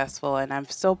successful. And I'm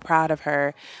so proud of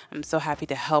her. I'm so happy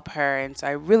to help her. And so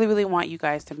I really, really want you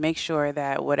guys to make sure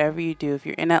that whatever you do, if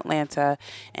you're in Atlanta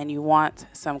and you want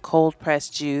some cold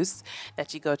pressed juice,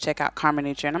 that you go check out Karma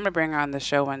Nutri. And I'm going to bring her on the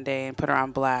show one day and put her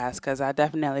on blast, because I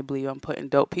definitely believe I'm putting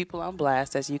dope people on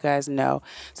blast, as you guys know,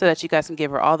 so that you guys can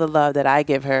give her all the love that I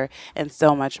give her and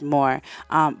so much more.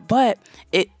 But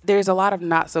there's a lot of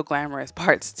not so glamorous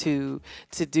parts to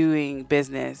doing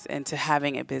business and to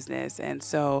having a business. And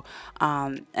so,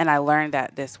 and I learned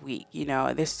that this week.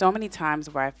 There's so many times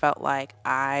where I felt like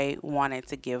I wanted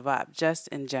to give up, just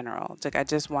in general. Like, I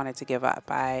just wanted to give up.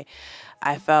 I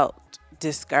felt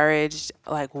discouraged,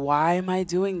 like, why am I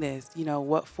doing this?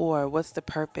 What for? What's the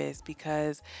purpose?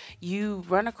 Because you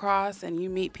run across and you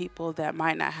meet people that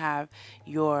might not have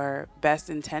your best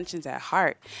intentions at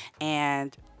heart,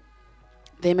 and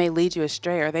they may lead you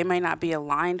astray, or they may not be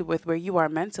aligned with where you are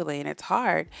mentally, and it's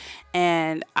hard.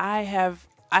 And I have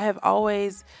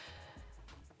always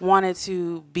wanted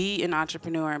to be an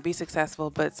entrepreneur and be successful,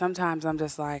 but sometimes I'm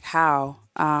just like, how?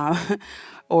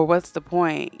 Or what's the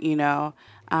point?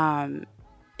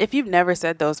 If you've never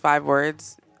said those 5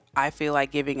 words, I feel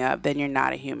like giving up, then you're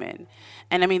not a human.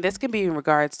 And I mean, this can be in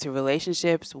regards to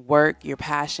relationships, work, your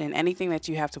passion, anything that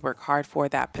you have to work hard for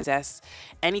that possess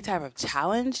any type of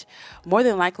challenge. More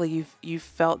than likely, you've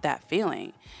felt that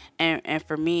feeling. And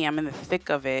for me, I'm in the thick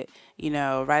of it,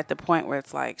 right at the point where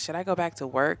it's like, should I go back to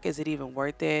work? Is it even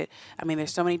worth it? I mean,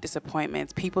 there's so many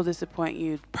disappointments. People disappoint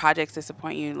you. Projects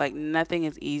disappoint you. Like, nothing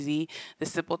is easy. The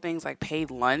simple things like paid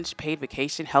lunch, paid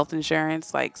vacation, health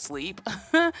insurance, like sleep.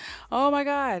 Oh my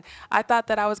God. I thought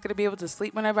that I was going to be able to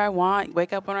sleep whenever I want,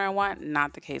 wake up whenever I want.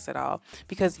 Not the case at all,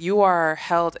 because you are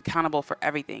held accountable for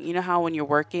everything. You know how when you're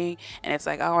working and it's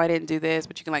like, oh, I didn't do this,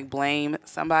 but you can like blame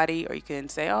somebody, or you can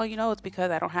say, oh, it's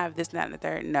because I don't have this, and that, and the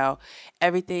third. No,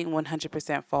 everything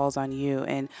 100% falls on you.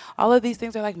 And all of these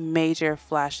things are like major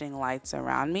flashing lights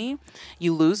around me.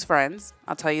 You lose friends.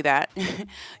 I'll tell you that.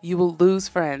 You will lose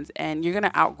friends, and you're going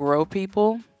to outgrow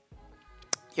people.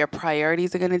 Your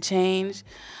priorities are going to change.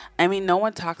 I mean, no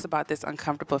one talks about this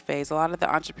uncomfortable phase. A lot of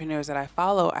the entrepreneurs that I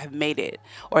follow have made it,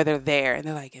 or they're there, and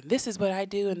they're like, and this is what I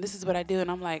do, and this is what I do.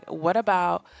 And I'm like, what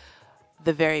about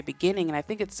the very beginning? And I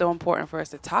think it's so important for us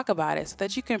to talk about it so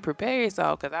that you can prepare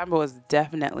yourself, because I was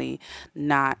definitely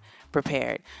not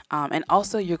prepared. And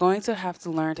also, you're going to have to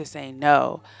learn to say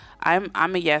no.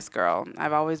 I'm a yes girl.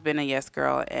 I've always been a yes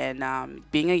girl, and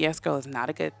being a yes girl is not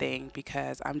a good thing,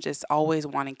 because I'm just always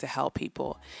wanting to help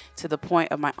people to the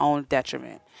point of my own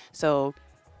detriment. So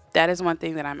that is one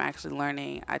thing that I'm actually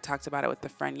learning. I talked about it with a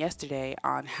friend yesterday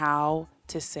on how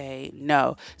to say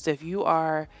no. So if you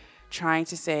are trying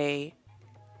to say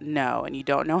no and you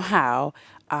don't know how,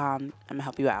 I'm gonna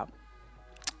help you out.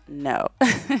 No.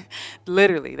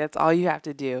 Literally, that's all you have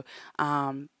to do.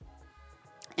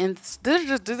 And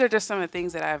these are just some of the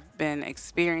things that I've been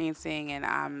experiencing, and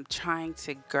I'm trying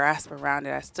to grasp around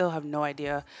it. I still have no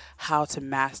idea how to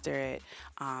master it.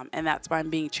 And that's why I'm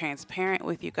being transparent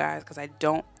with you guys, because I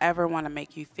don't ever want to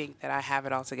make you think that I have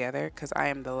it all together, because I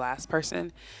am the last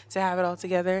person to have it all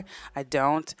together. I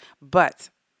don't. But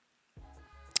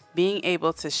being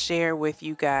able to share with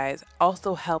you guys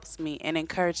also helps me and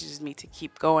encourages me to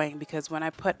keep going, because when I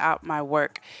put out my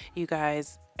work, you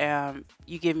guys,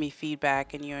 you give me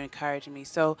feedback and you encourage me.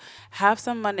 So have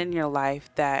someone in your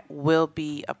life that will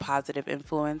be a positive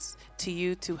influence to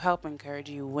you to help encourage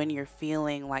you when you're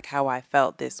feeling like how I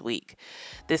felt this week.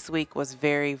 This week was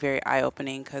very, very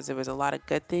eye-opening, because there was a lot of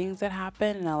good things that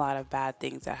happened and a lot of bad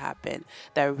things that happened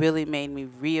that really made me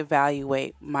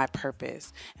reevaluate my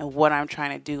purpose and what I'm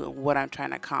trying to do and what I'm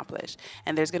trying to accomplish.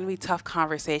 And there's going to be tough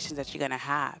conversations that you're going to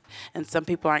have. And some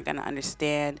people aren't going to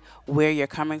understand where you're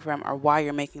coming from or why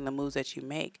you're making the moves that you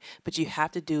make. But you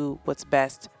have to do what's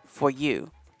best for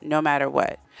you, no matter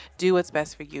what. Do what's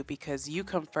best for you, because you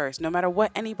come first. No matter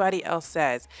what anybody else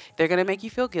says, they're going to make you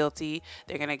feel guilty.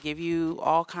 They're going to give you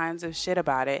all kinds of shit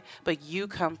about it, but you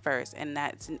come first. And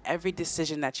that's in every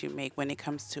decision that you make, when it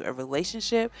comes to a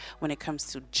relationship, when it comes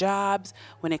to jobs,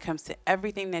 when it comes to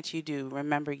everything that you do.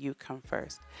 Remember, you come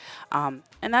first. And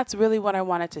that's really what I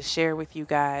wanted to share with you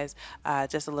guys.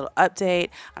 Just a little update.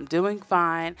 I'm doing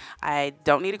fine. I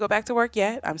don't need to go back to work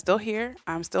yet. I'm still here.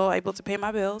 I'm still able to pay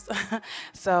my bills.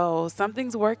 So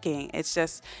something's working. It's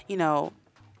just,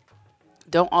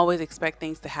 don't always expect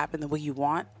things to happen the way you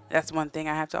want. That's one thing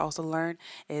I have to also learn,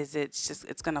 is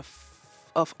it's going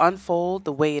to unfold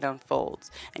the way it unfolds.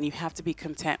 And you have to be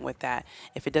content with that.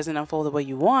 If it doesn't unfold the way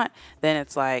you want, then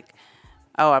it's like,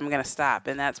 oh, I'm going to stop.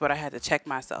 And that's what I had to check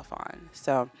myself on.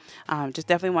 So just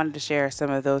definitely wanted to share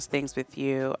some of those things with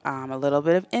you. A little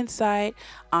bit of insight,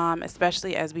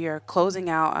 especially as we are closing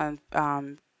out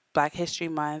on Black History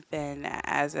Month, and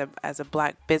as a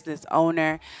Black business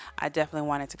owner, I definitely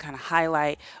wanted to kind of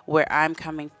highlight where I'm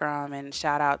coming from, and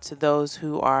shout out to those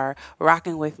who are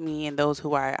rocking with me and those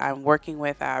who I'm working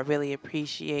with. I really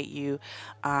appreciate you.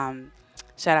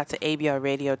 Shout out to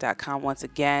ablradio.com once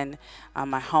again,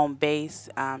 my home base.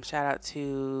 Shout out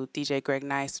to DJ Greg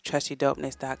Nice,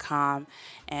 trustyourdopeness.com,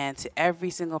 and to every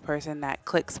single person that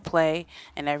clicks play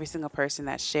and every single person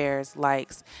that shares,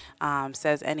 likes,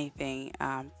 says anything.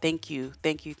 Thank you,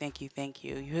 thank you, thank you, thank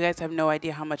you. You guys have no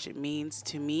idea how much it means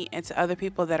to me and to other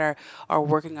people that are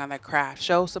working on their craft.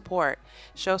 Show support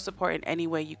in any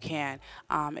way you can.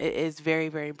 It is very,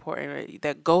 very important.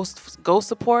 That ghost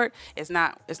support is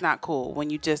not cool.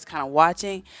 When you just kind of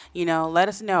watching, let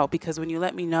us know, because when you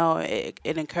let me know, it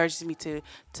encourages me to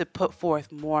put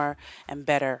forth more and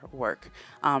better work.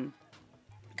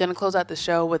 Gonna close out the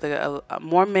show with a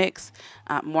more mix,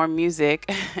 more music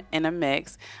in a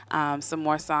mix, some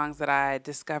more songs that I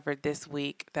discovered this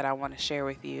week that I want to share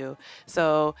with you.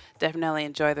 So definitely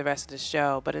enjoy the rest of the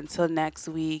show. But until next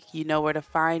week, you know where to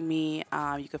find me.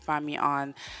 You can find me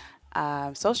on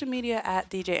social media at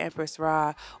DJ Empress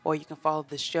Rah, or you can follow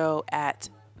the show at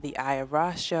the Eye of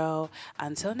Rah Show.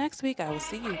 Until next week, I will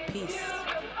see you. Peace.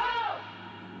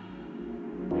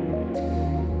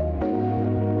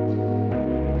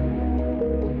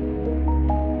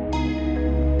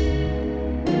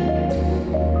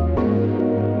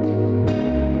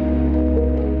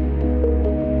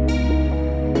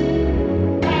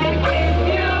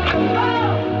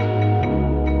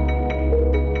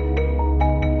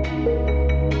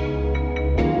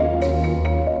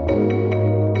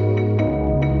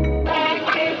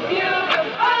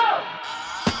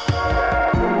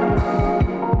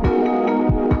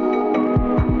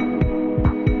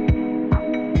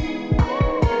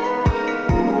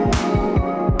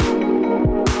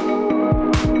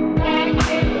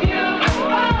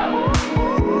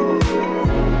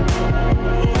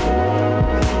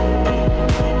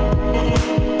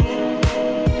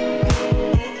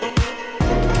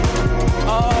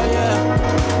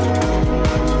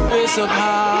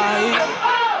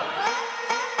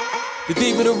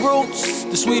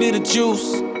 The sweeter the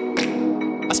juice.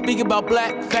 I speak about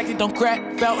black, fact it don't crack,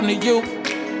 fountain of youth.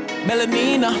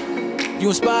 Melanina, you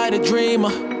inspire the dreamer.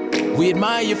 We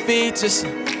admire your features.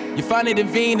 You find it in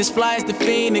Venus, fly as the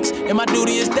phoenix. And my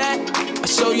duty is that I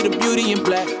show you the beauty in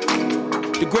black.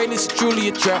 The greatness is truly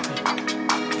attractive.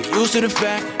 Get used to the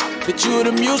fact that you are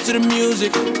the muse to the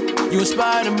music. You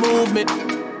inspire the movement.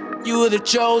 You are the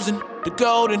chosen, the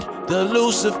golden, the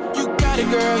elusive. You got it,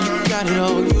 girl, you got it,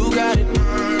 oh, you got it.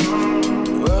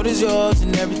 The world is yours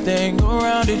and everything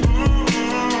around it.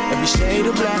 Every shade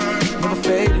of black, never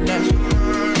fading now.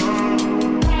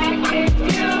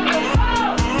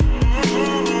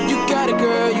 You got it,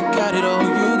 girl, you got it, oh,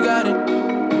 you got it.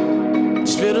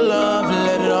 Just feel the love and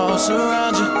let it all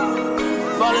surround you.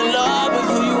 Fall in love with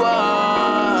who you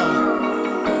are.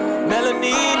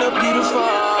 Melanina, beautiful.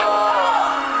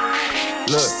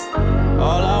 Look,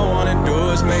 all I wanna do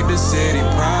is make the city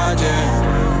proud,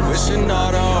 yeah. Wishing all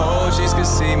the OGs could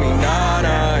see me not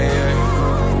out here.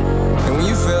 And when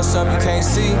you feel something you can't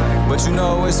see, but you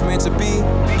know it's meant to be,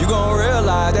 you gon'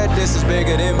 realize that this is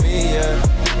bigger than me, yeah.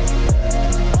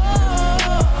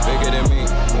 Bigger than me.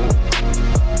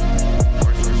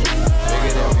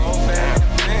 Bigger than me.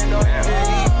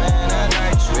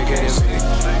 Bigger than me.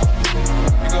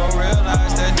 You gon'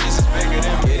 realize that this is bigger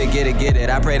than me. Get it.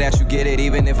 I pray that you get it,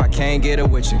 even if I can't get it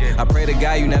with you. I pray to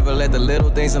God you never let the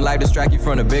little things in life distract you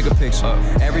from the bigger picture.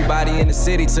 Everybody in the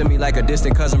city to me like a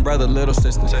distant cousin, brother, little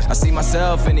sister. I see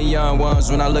myself in the young ones.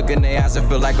 When I look in their eyes, I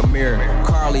feel like a mirror.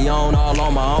 Carleone all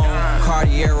on my own,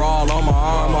 Cartier all on my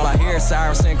arm. All I hear is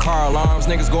sirens and car alarms.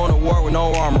 Niggas going to war with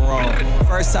no armor on.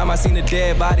 First time I seen a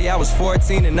dead body, I was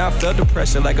 14 and I felt the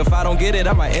pressure. Like if I don't get it,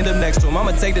 I might end up next to him.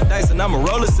 I'ma take the dice and I'ma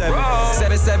roll a 7.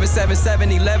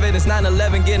 7-7-7-7-11, it's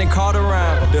 9/11 getting caught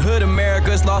around. The hood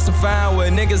America's lost and found,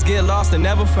 where niggas get lost and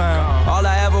never found. All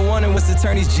I ever wanted was to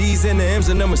turn these G's into M's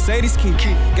and the Mercedes key.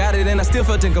 Got it and I still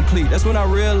felt incomplete. That's when I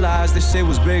realized this shit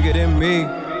was bigger than me.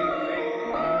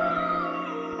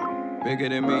 Bigger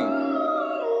than me. When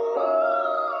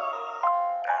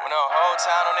the whole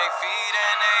town on their feet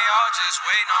and they all just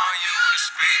waiting on you to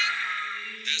speak.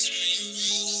 That's when you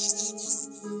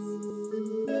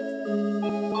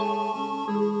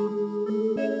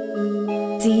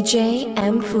DJ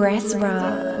Empress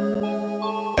Rah.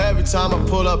 Every time I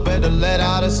pull up at the let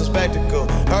out, it's a spectacle.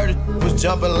 Heard it was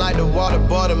jumping like the water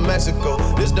board in Mexico.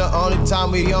 This the only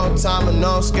time we on time and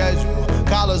on schedule.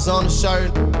 Collars on the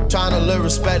shirt, trying to live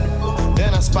respectable.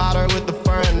 Then I spot her with the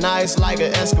fur and ice like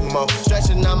an Eskimo.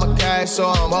 Stretching out my cash, so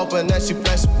I'm hoping that she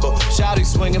flexible. Shawty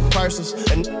swinging purses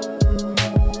and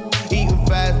eating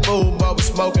fast food, but we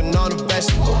smoking on the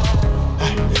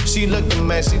vegetable. She looking,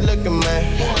 man, she looking,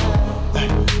 man.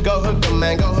 Go hook 'em,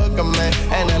 man, go hook 'em, man.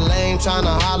 And that lame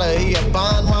tryna holler, he a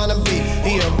Bond wannabe.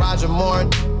 He a Roger Moore,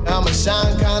 I'm a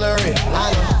Sean Connery.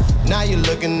 I know, now you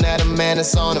looking at a man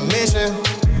that's on a mission.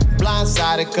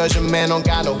 Blindsided cause your man don't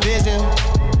got no vision.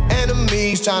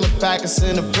 Enemies tryna pack us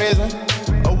into prison.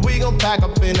 Or we gon' pack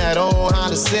up in that old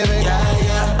Honda Civic.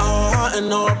 Yeah, all heart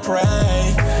and all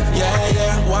pray.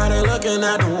 Yeah, why they looking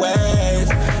at the wave?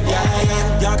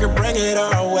 Yeah, y'all can bring it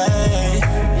our way.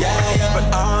 Yeah, but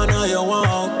I know you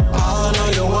won't. I know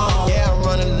you won't. Yeah, I'm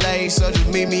running late, so just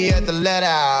meet me at the let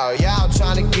out. Y'all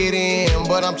tryna get in,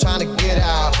 but I'm tryna get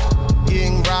out.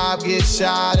 Getting robbed, get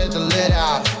shot at the let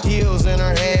out. Heels in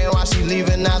her hand while she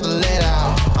leaving out the let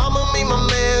out. I'ma meet my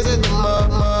mans at the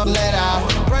let out.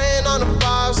 Praying on the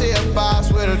vibes, here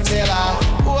vibes with her tail out.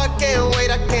 Ooh, I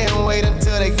can't wait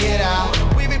until they get out.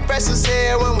 We be fresh as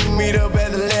hell when we meet up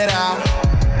at the let out.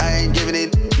 I ain't giving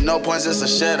it no points, it's a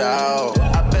shit out.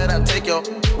 I bet I take your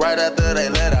right after they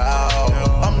let out.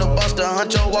 I'm the boss, the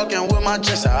huncho, walking with my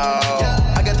chest out.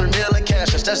 I got $3 million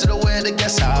cash, that's the way to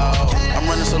guess out. I'm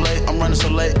running so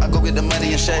late, I go get the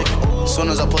money and shake. Soon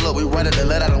as I pull up, we right at the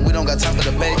let out and we don't got time for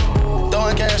debate.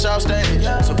 Throwing cash off stage,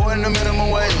 supporting the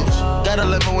minimum wage. Gotta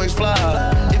let my wings fly,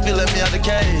 if you let me out the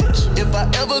cage. If I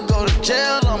ever go to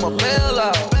jail, I'ma bail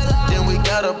out. Then we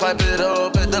gotta pipe it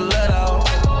up at the let out.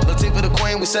 For the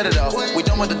queen, we set it off. We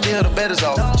don't want the deal, the bet is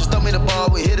off. Just throw me the ball,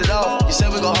 we hit it off. You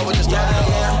said we go hard, we just started off.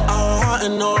 Yeah, all heart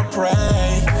and all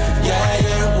pray.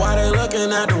 Yeah, why they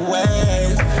looking at the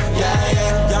wave?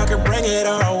 Yeah, y'all can bring it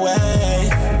our way.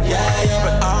 Yeah,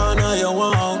 but I know you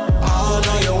won't. I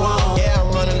know you won't. Yeah,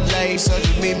 I'm running late, so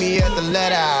just meet me at the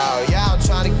let out. Y'all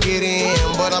trying to get in,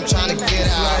 but I'm trying to get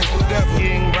out.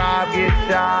 Getting robbed, get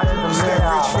shot at the let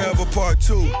out. Forever Part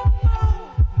 2.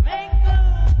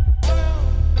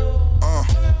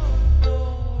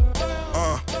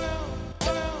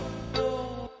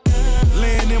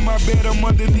 Laying in my bed, I'm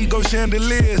underneath those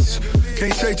chandeliers.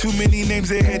 Can't say too many names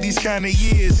that had these kind of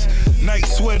years. Night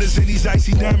sweaters and these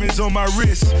icy diamonds on my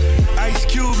wrist. Ice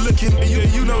Cube looking at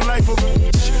you know life a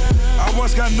bitch. I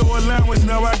once got no allowance,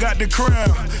 now I got the crown.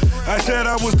 I said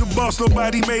I was the boss,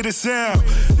 nobody made a sound.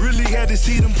 Really had to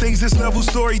see them things, this level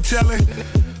storytelling.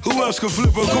 Who else could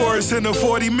flip a chorus in a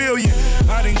 40 million?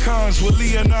 I done cons with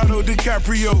Leonardo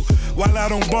DiCaprio. While I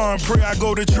don't bond, pray I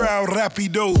go to trial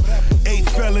rapido. 8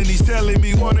 felonies telling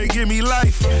me wanna give me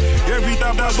life. Every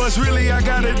time I bust, really I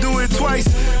gotta do it twice.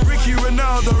 Ricky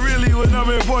Ronaldo, really when I'm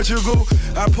in Portugal.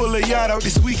 I pull a yacht out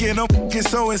this weekend, I'm f***ing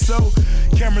so-and-so.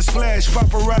 Cameras flash,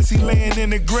 paparazzi laying in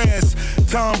the grass.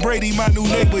 Tom Brady, my new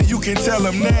neighbor, you can tell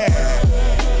him that.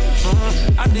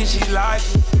 I think she like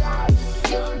it.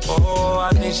 Oh,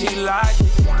 I think she like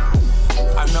it.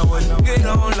 I know a nigga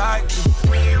don't like it.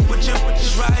 But you put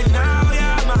this right now,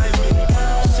 yeah, I might be.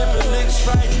 Sipping licks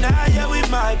right now, yeah, we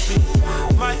might be.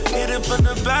 Might hit it from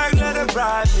the back, let it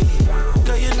ride me.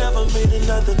 Girl, you never meet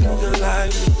another nigga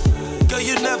like me. Girl,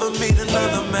 you never meet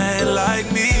another man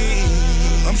like me.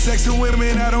 I'm sexing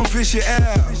women, I don't fish it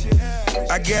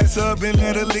out. I gas up and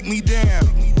let her lick me down.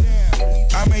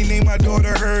 I may name my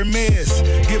daughter Hermes.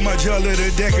 Get my jeweler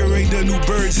to decorate the new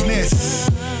bird's nest.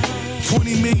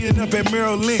 20 million up at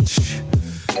Merrill Lynch.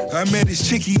 I met this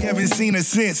chickie, haven't seen her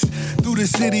since. Through the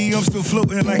city, I'm still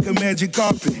floating like a magic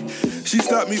carpet. She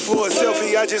stopped me for a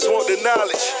selfie, I just want the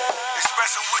knowledge.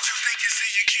 Expressing what you think and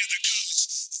send your kids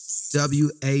to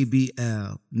college.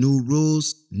 WABL. New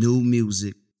rules, new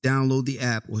music. Download the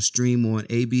app or stream on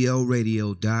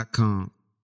ablradio.com.